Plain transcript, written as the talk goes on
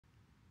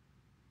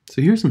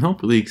So here's some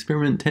help with the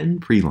experiment 10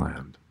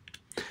 pre-lab.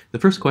 The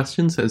first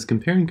question says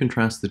compare and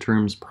contrast the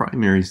terms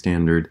primary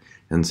standard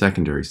and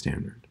secondary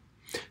standard.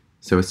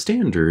 So a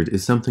standard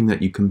is something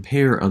that you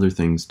compare other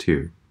things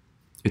to.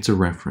 It's a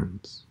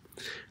reference.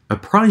 A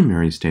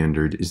primary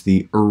standard is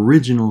the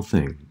original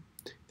thing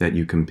that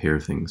you compare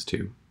things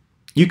to.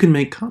 You can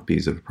make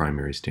copies of a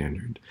primary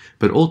standard,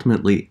 but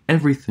ultimately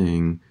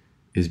everything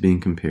is being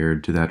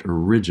compared to that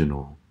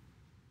original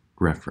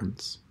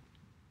reference.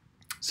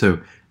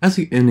 So, as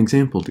an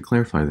example to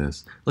clarify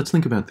this, let's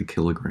think about the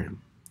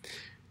kilogram.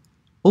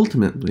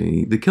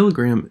 Ultimately, the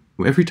kilogram,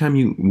 every time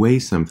you weigh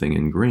something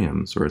in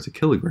grams or as a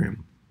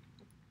kilogram,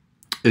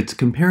 it's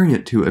comparing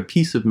it to a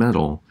piece of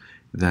metal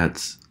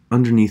that's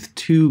underneath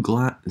two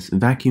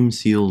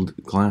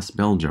vacuum-sealed glass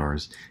bell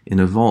jars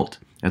in a vault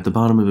at the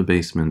bottom of a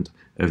basement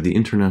of the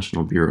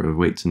International Bureau of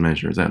Weights and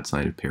Measures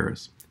outside of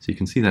Paris. So you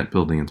can see that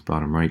building at the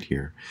bottom right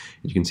here.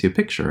 And you can see a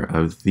picture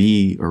of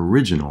the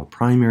original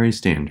primary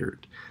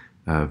standard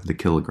of the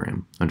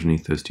kilogram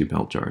underneath those two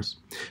bell jars.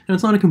 And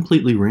it's not a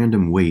completely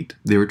random weight.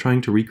 They were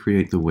trying to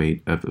recreate the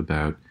weight of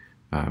about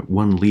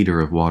 1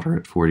 liter of water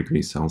at 4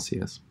 degrees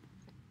Celsius.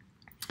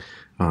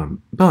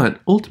 But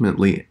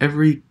ultimately,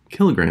 every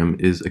kilogram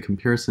is a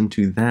comparison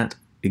to that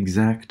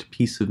exact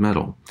piece of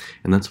metal.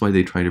 And that's why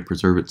they try to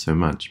preserve it so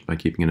much, by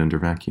keeping it under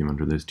vacuum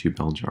under those two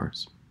bell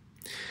jars.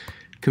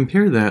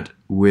 Compare that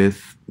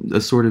with a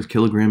sort of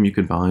kilogram you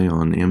could buy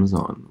on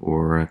Amazon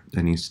or at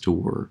any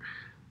store.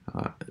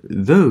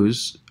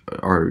 Those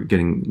are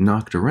getting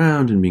knocked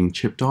around and being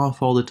chipped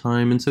off all the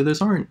time, and so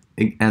those aren't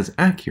as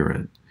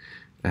accurate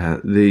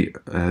as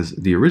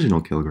the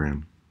original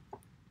kilogram.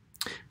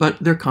 But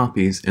they're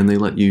copies, and they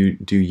let you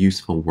do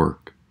useful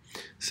work.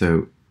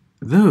 So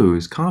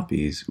those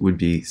copies would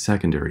be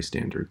secondary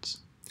standards.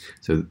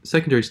 So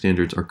secondary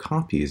standards are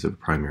copies of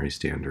primary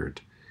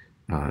standard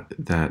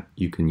that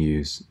you can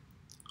use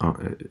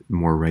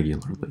more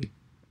regularly.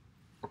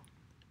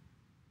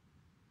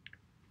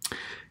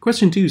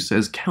 Question 2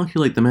 says,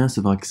 calculate the mass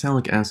of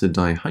oxalic acid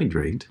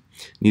dihydrate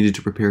needed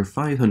to prepare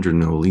 500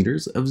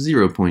 milliliters of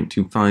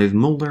 0.25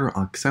 molar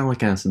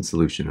oxalic acid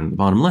solution. And at the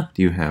bottom left,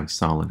 you have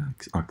solid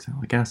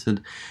oxalic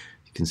acid.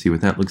 You can see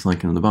what that looks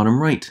like. And on the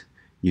bottom right,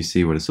 you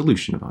see what a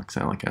solution of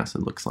oxalic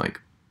acid looks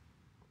like.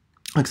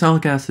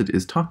 Oxalic acid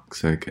is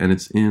toxic, and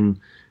it's in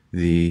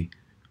the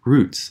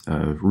roots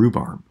of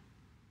rhubarb.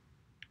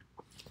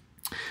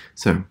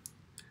 So,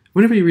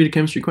 whenever you read a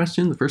chemistry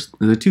question,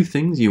 the two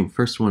things you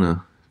first want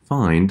to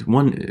find,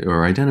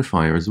 or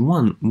identify, is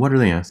one, what are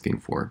they asking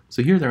for?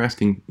 So here they're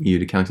asking you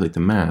to calculate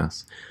the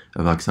mass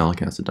of oxalic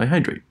acid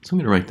dihydrate. So I'm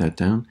going to write that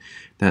down.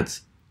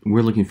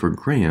 We're looking for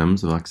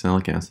grams of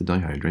oxalic acid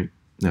dihydrate.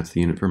 That's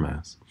the unit for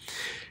mass.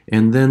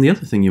 And then the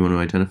other thing you want to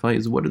identify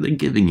is what are they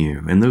giving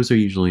you? And those are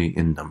usually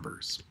in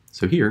numbers.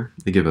 So here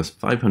they give us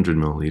 500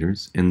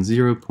 milliliters and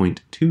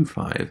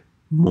 0.25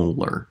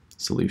 molar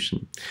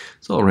solution.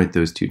 So I'll write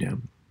those two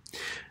down.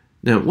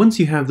 Now, once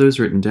you have those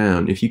written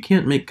down, if you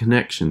can't make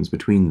connections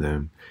between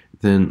them,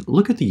 then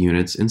look at the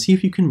units and see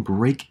if you can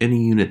break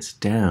any units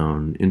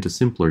down into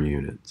simpler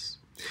units.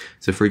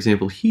 So for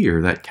example,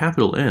 here, that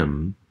capital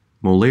M,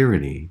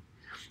 molarity,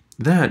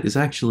 that is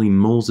actually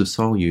moles of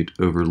solute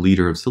over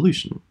liter of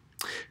solution.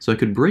 So I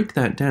could break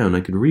that down. I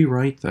could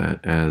rewrite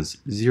that as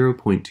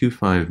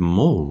 0.25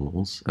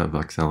 moles of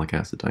oxalic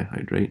acid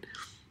dihydrate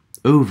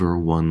over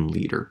 1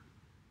 liter.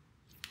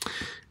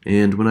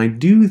 And when I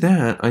do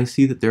that, I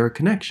see that there are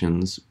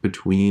connections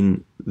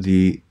between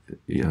the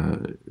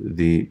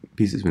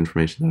pieces of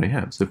information that I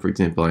have. So for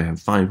example, I have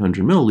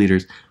 500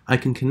 milliliters. I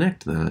can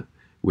connect that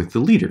with the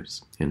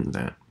liters in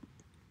that.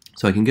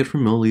 So I can get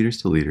from milliliters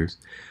to liters.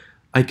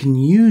 I can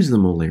use the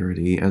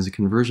molarity as a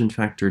conversion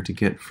factor to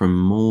get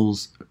from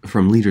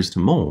liters to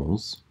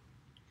moles.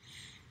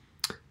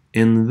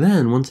 And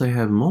then once I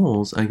have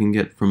moles, I can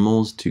get from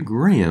moles to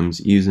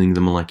grams using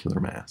the molecular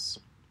mass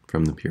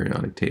from the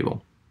periodic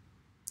table.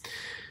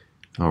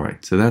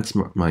 Alright, so that's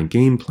my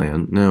game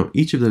plan. Now,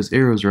 each of those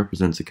arrows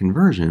represents a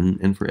conversion,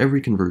 and for every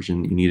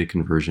conversion, you need a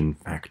conversion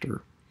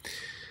factor.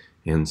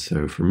 And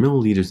so for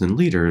milliliters and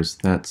liters,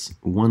 that's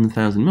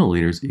 1,000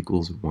 milliliters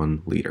equals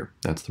 1 liter.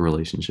 That's the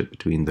relationship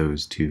between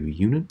those two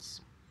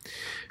units.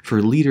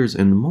 For liters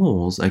and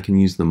moles, I can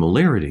use the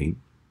molarity.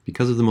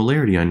 Because of the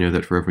molarity, I know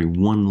that for every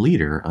 1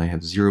 liter, I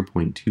have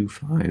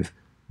 0.25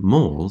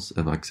 moles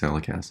of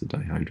oxalic acid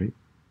dihydrate.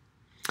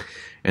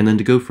 And then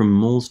to go from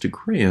moles to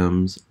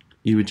grams,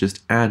 you would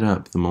just add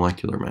up the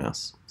molecular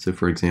mass. So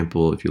for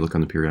example, if you look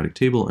on the periodic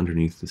table,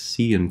 underneath the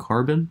C in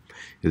carbon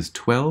is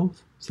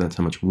 12, so that's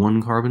how much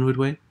 1 carbon would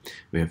weigh.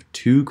 We have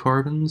 2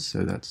 carbons,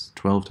 so that's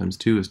 12 times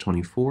 2 is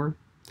 24.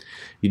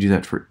 You do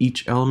that for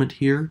each element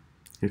here.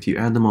 If you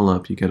add them all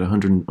up, you get I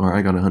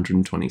got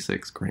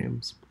 126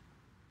 grams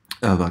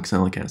of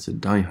oxalic acid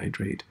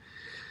dihydrate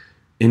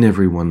in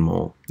every 1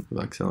 mole of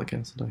oxalic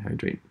acid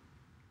dihydrate.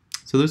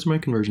 So those are my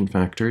conversion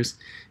factors,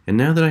 and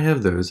now that I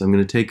have those, I'm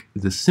going to take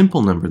the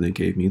simple number they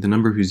gave me, the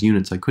number whose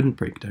units I couldn't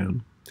break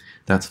down.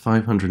 That's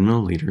 500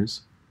 milliliters.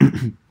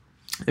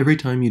 Every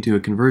time you do a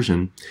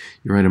conversion,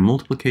 you write a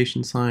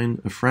multiplication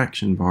sign, a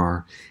fraction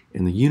bar,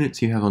 and the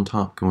units you have on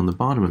top go on the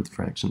bottom of the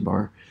fraction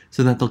bar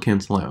so that they'll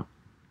cancel out.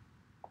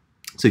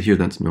 So here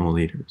that's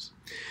milliliters.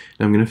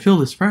 Now I'm going to fill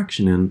this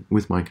fraction in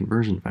with my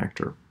conversion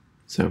factor.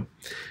 So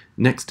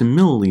next to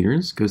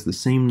milliliters goes the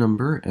same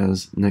number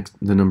as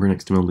the number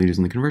next to milliliters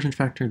in the conversion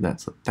factor.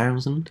 That's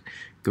 1,000.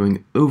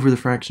 Going over the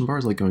fraction bar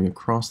is like going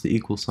across the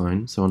equal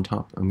sign. So on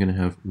top I'm going to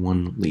have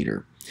 1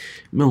 liter.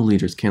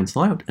 Milliliters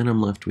cancel out and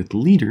I'm left with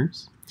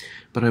liters,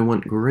 but I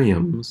want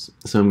grams,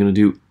 so I'm going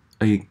to do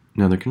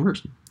another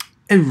conversion.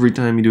 Every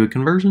time you do a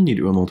conversion, you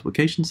do a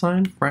multiplication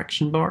sign,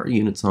 fraction bar,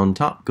 units on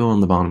top go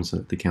on the bottom so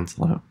that they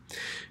cancel out.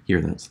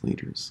 Here that's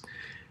liters.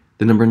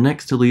 The number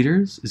next to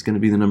liters is going to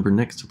be the number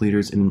next to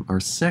liters in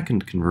our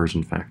second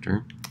conversion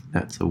factor.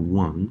 That's a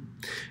 1.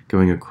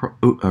 Going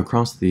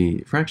across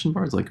the fraction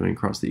bar is like going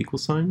across the equal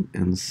sign,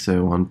 and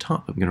so on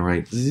top I'm going to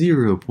write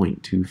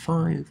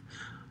 0.25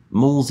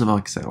 moles of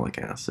oxalic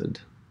acid.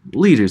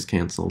 Liters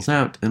cancels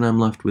out, and I'm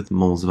left with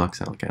moles of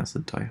oxalic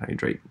acid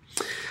dihydrate.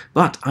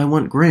 But I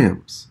want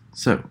grams,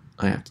 so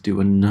I have to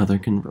do another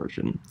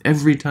conversion.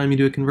 Every time you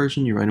do a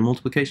conversion, you write a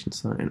multiplication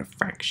sign, a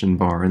fraction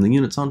bar, and the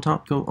units on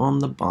top go on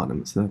the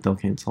bottom so that they'll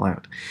cancel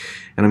out.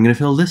 And I'm going to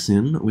fill this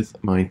in with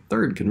my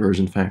third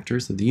conversion factor,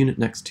 so the unit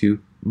next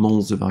to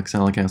moles of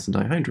oxalic acid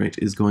dihydrate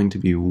is going to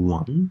be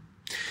 1.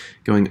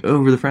 Going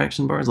over the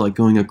fraction bar is like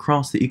going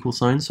across the equal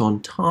sign, so on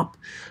top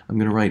I'm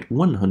going to write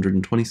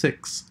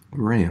 126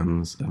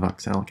 grams of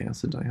oxalic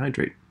acid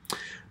dihydrate.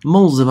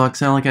 Moles of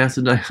oxalic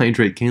acid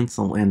dihydrate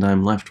cancel, and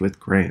I'm left with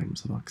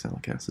grams of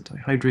oxalic acid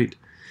dihydrate.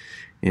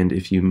 And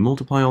if you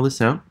multiply all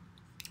this out,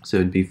 so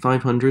it'd be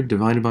 500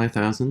 divided by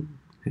 1,000,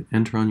 hit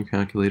enter on your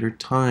calculator,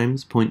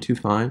 times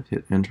 0.25,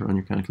 hit enter on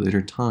your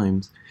calculator,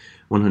 times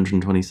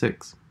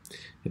 126.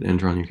 Hit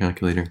enter on your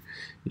calculator,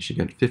 you should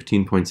get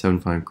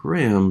 15.75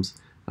 grams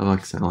of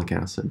oxalic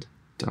acid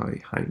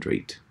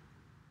dihydrate.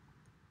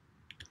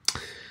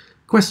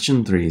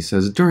 Question 3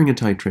 says, during a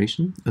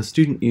titration, a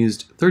student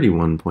used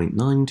 31.92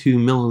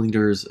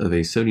 milliliters of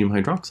a sodium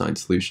hydroxide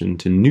solution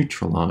to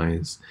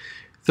neutralize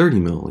 30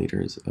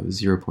 milliliters of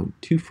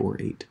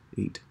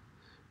 0.2488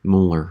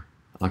 molar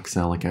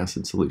oxalic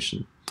acid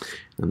solution.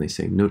 Then they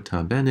say,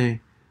 nota bene,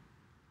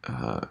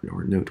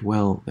 or note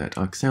well, that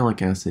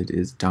oxalic acid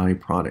is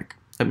diprotic.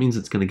 That means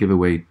it's going to give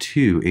away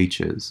 2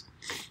 H's.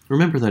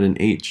 Remember that an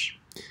H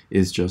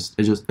is just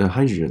a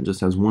hydrogen,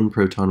 just has 1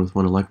 proton with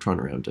 1 electron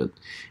around it.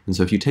 And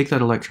so if you take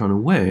that electron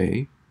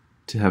away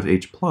to have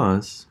H+,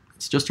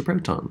 it's just a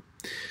proton.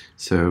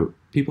 So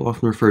people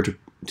often refer to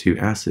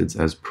acids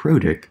as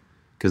protic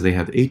because they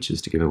have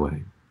H's to give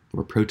away,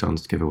 or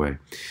protons to give away.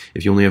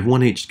 If you only have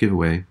 1 H to give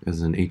away,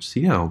 as an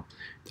HCl,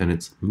 then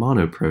it's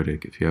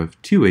monoprotic. If you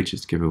have 2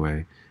 H's to give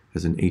away,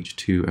 as an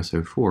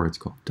H2SO4, it's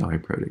called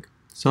diprotic.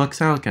 So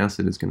oxalic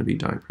acid is going to be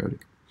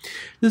diprotic.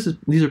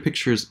 These are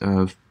pictures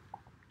of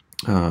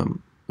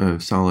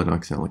solid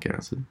oxalic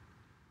acid.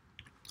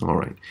 All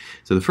right,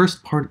 so the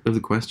first part of the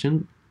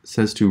question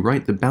says to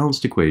write the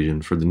balanced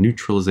equation for the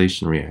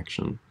neutralization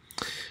reaction.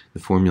 The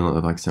formula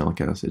of oxalic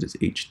acid is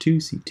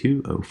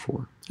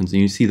H2C2O4. And so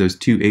you see those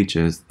 2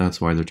 H's, that's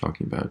why they're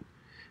talking about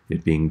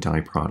it being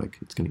diprotic.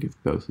 It's going to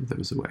give both of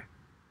those away.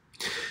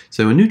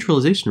 So a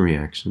neutralization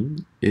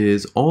reaction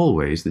is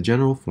always, the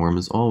general form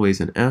is always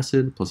an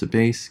acid plus a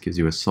base gives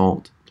you a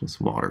salt plus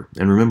water.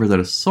 And remember that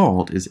a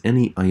salt is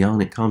any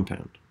ionic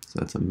compound. So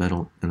that's a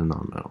metal and a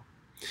nonmetal.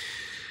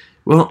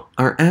 Well,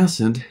 our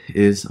acid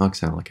is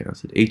oxalic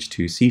acid,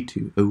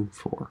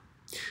 H2C2O4.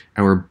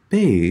 Our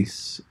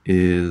base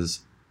is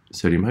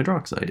sodium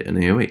hydroxide,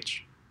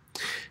 NaOH.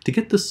 To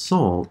get the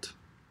salt,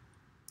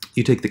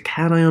 you take the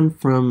cation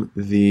from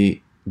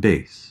the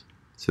base.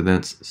 So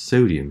that's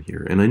sodium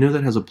here. And I know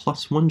that has a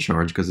 +1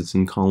 charge because it's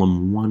in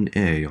column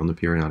 1A on the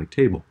periodic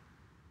table.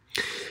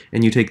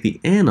 And you take the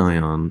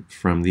anion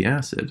from the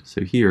acid.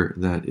 So here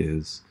that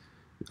is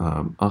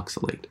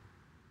oxalate.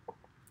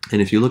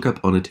 And if you look up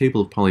on a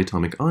table of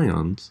polyatomic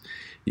ions,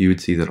 you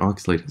would see that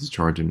oxalate has a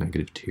charge of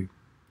 -2.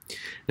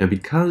 Now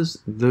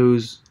because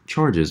those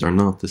charges are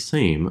not the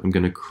same, I'm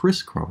going to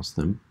crisscross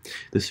them.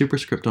 The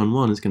superscript on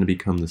one is going to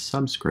become the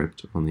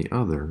subscript on the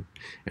other,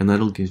 and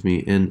that'll give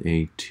me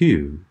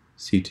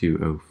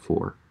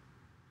Na2C2O4.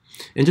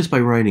 And just by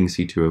writing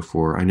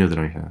C2O4, I know that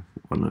I have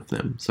one of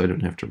them, so I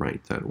don't have to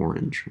write that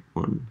orange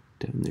one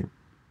down there.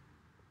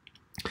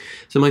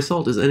 So my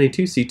salt is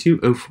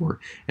Na2C2O4,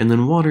 and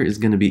then water is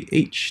going to be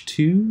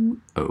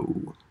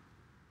H2O.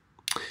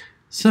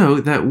 So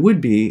that would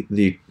be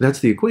that's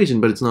the equation,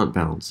 but it's not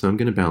balanced. So I'm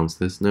going to balance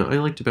this. Now I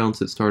like to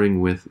balance it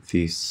starting with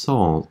the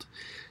salt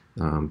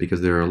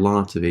because there are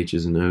lots of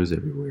H's and O's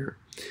everywhere.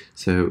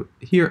 So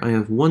here I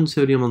have 1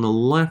 sodium on the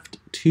left,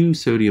 2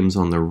 sodiums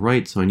on the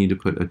right, so I need to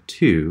put a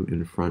 2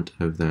 in front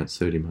of that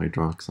sodium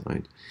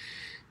hydroxide.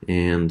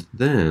 And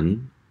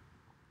then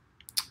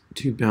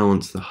to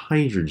balance the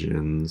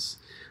hydrogens,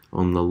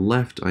 on the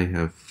left I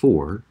have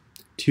 4,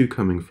 2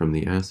 coming from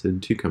the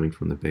acid, 2 coming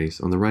from the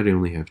base. On the right I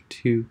only have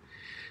 2.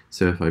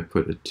 So if I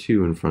put a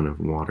 2 in front of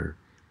water,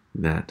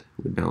 that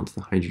would balance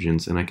the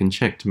hydrogens, and I can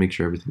check to make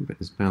sure everything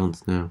is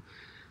balanced now.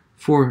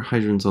 4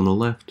 hydrogens on the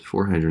left,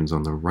 4 hydrogens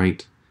on the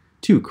right,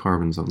 2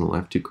 carbons on the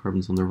left, 2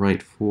 carbons on the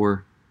right,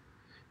 4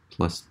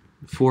 plus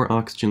 4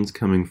 oxygens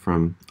coming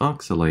from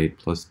oxalate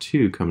plus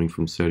 2 coming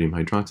from sodium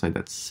hydroxide.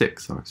 That's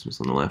 6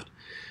 oxygens on the left.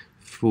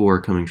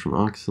 4 coming from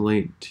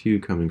oxalate, 2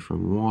 coming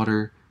from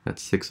water.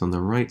 That's 6 on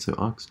the right, so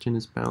oxygen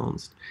is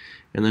balanced.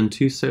 And then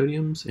 2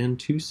 sodiums and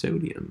 2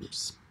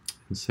 sodiums.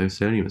 And so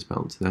sodium is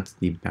balanced. So that's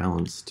the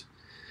balanced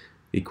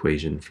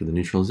equation for the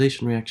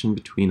neutralization reaction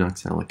between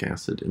oxalic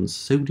acid and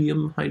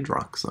sodium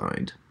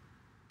hydroxide.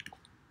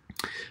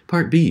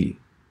 Part B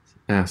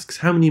asks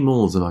how many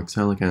moles of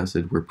oxalic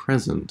acid were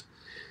present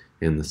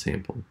in the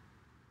sample.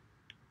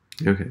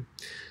 Okay,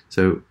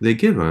 so they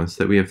give us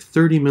that we have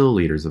 30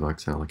 milliliters of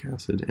oxalic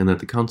acid and that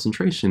the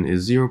concentration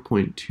is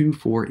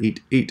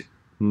 0.2488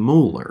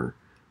 molar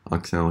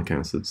oxalic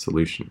acid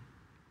solution.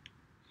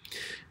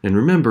 And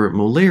remember,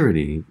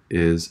 molarity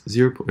is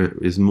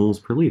moles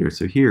per liter.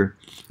 So here,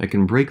 I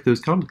can break those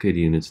complicated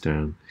units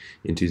down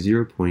into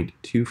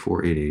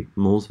 0.2488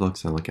 moles of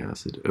oxalic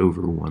acid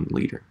over 1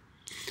 liter.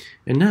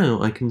 And now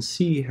I can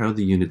see how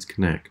the units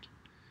connect.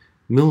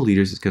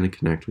 Milliliters is going to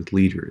connect with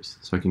liters.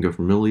 So I can go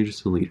from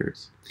milliliters to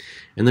liters.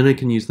 And then I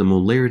can use the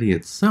molarity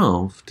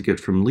itself to get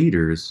from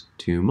liters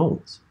to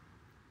moles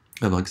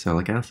of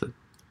oxalic acid.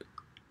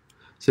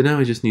 So now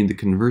I just need the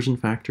conversion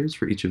factors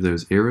for each of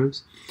those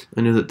arrows.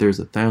 I know that there's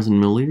 1,000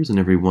 milliliters in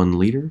every 1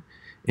 liter.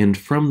 And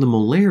from the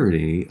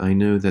molarity, I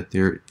know that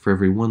for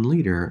every 1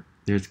 liter,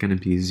 there's going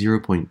to be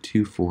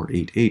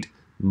 0.2488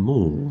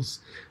 moles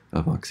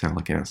of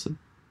oxalic acid.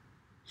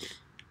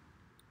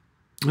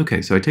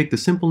 Okay, so I take the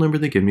simple number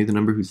they give me, the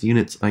number whose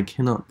units I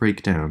cannot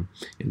break down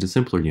into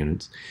simpler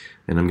units,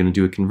 and I'm going to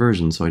do a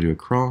conversion. So I do a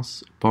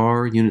cross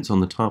bar, units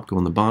on the top go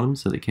on the bottom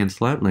so they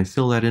cancel out, and I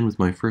fill that in with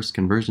my first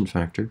conversion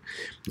factor.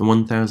 The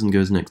 1,000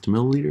 goes next to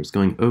milliliters,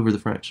 going over the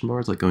fraction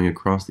bars, like going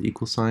across the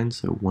equal sign,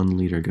 so 1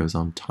 liter goes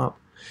on top.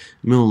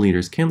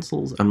 Milliliters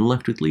cancels, I'm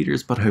left with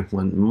liters, but I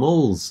want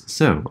moles,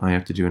 so I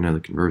have to do another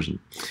conversion.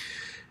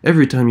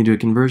 Every time you do a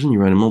conversion, you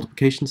write a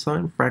multiplication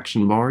sign,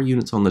 fraction bar,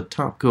 units on the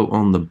top go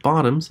on the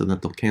bottom so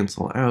that they'll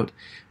cancel out,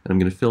 and I'm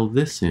going to fill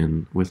this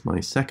in with my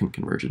second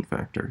conversion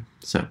factor.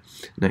 So,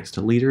 next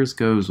to liters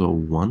goes a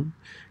 1,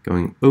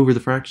 going over the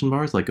fraction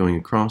bars, like going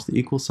across the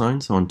equal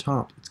sign, so on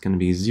top it's going to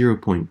be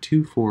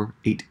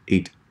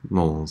 0.2488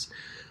 moles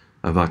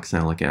of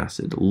oxalic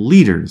acid.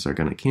 Liters are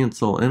going to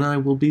cancel, and I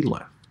will be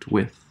left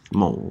with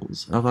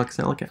moles of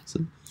oxalic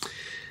acid.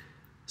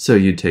 So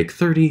you'd take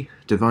 30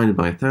 divided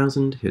by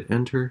 1,000, hit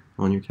enter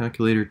on your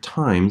calculator,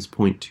 times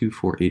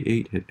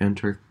 0.2488, hit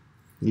enter.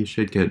 You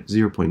should get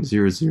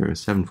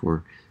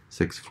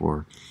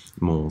 0.007464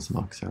 moles of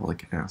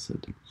oxalic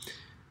acid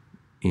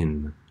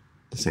in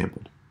the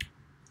sample.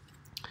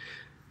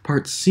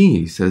 Part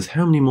C says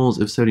how many moles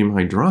of sodium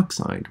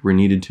hydroxide were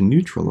needed to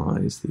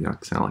neutralize the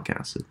oxalic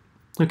acid.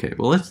 Okay,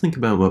 well let's think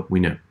about what we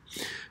know.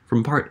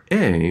 From part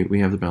A, we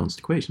have the balanced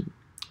equation.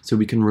 So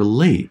we can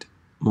relate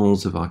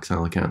moles of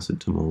oxalic acid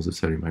to moles of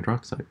sodium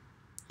hydroxide.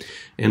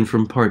 And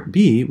from part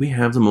B, we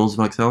have the moles of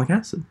oxalic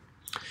acid.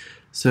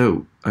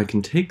 So I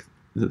can take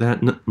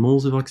that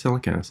moles of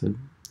oxalic acid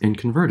and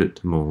convert it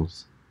to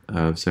moles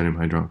of sodium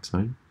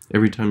hydroxide.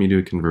 Every time you do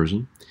a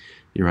conversion,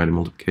 you write a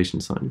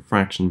multiplication sign,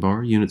 fraction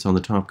bar, units on the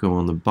top go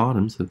on the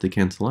bottom so that they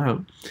cancel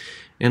out.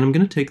 And I'm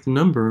going to take the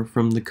number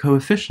from the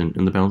coefficient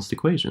in the balanced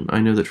equation. I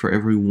know that for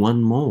every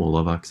 1 mole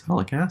of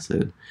oxalic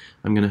acid,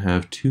 I'm going to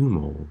have 2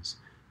 moles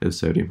of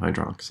sodium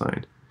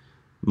hydroxide.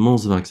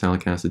 Moles of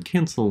oxalic acid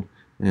cancel,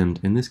 and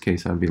in this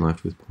case I'd be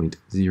left with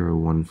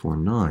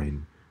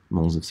 0.0149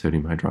 moles of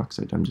sodium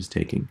hydroxide. I'm just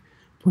taking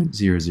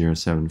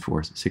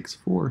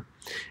 0.007464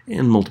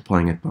 and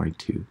multiplying it by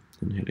 2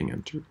 and hitting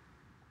enter.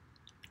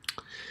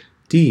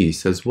 D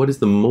says, what is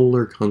the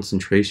molar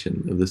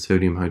concentration of the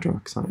sodium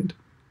hydroxide?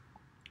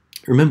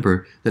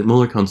 Remember that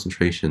molar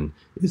concentration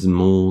is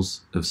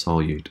moles of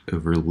solute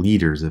over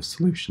liters of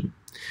solution.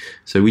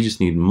 So we just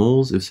need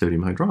moles of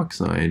sodium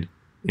hydroxide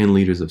and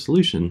liters of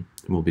solution,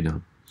 and we'll be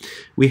done.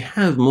 We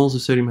have moles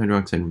of sodium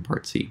hydroxide in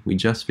part C. We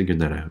just figured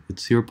that out.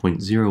 It's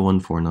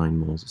 0.0149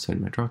 moles of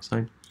sodium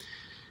hydroxide.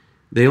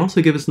 They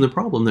also give us in the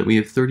problem that we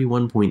have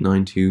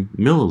 31.92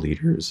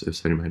 milliliters of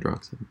sodium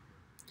hydroxide.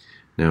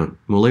 Now,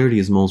 molarity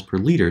is moles per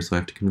liter, so I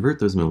have to convert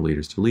those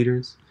milliliters to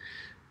liters.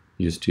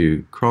 You just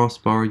do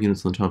crossbar,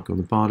 units on the top go on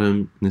the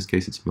bottom. In this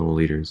case, it's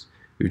milliliters.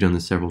 We've done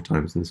this several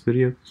times in this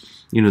video.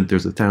 You know,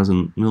 there's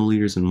 1,000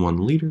 milliliters in 1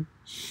 liter.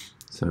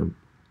 So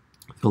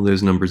fill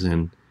those numbers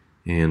in,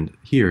 and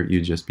here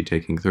you'd just be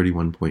taking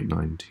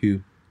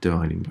 31.92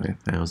 dividing by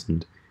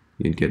 1,000.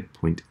 You'd get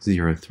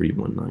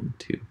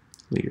 0.03192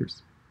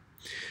 liters.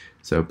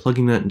 So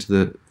plugging that into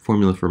the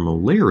formula for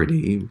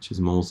molarity, which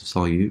is moles of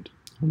solute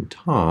on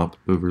top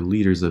over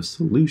liters of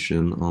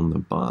solution on the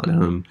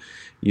bottom,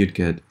 you'd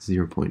get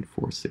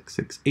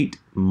 0.4668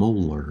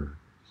 molar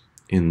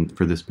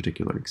for this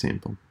particular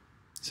example.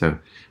 So,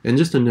 and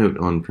just a note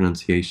on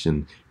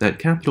pronunciation, that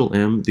capital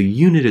M, the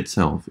unit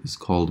itself is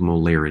called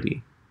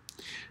molarity.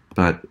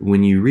 But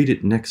when you read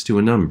it next to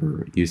a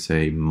number, you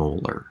say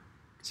molar.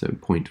 So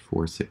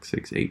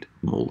 0.4668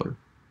 molar.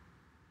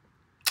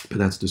 But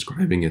that's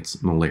describing its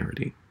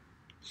molarity.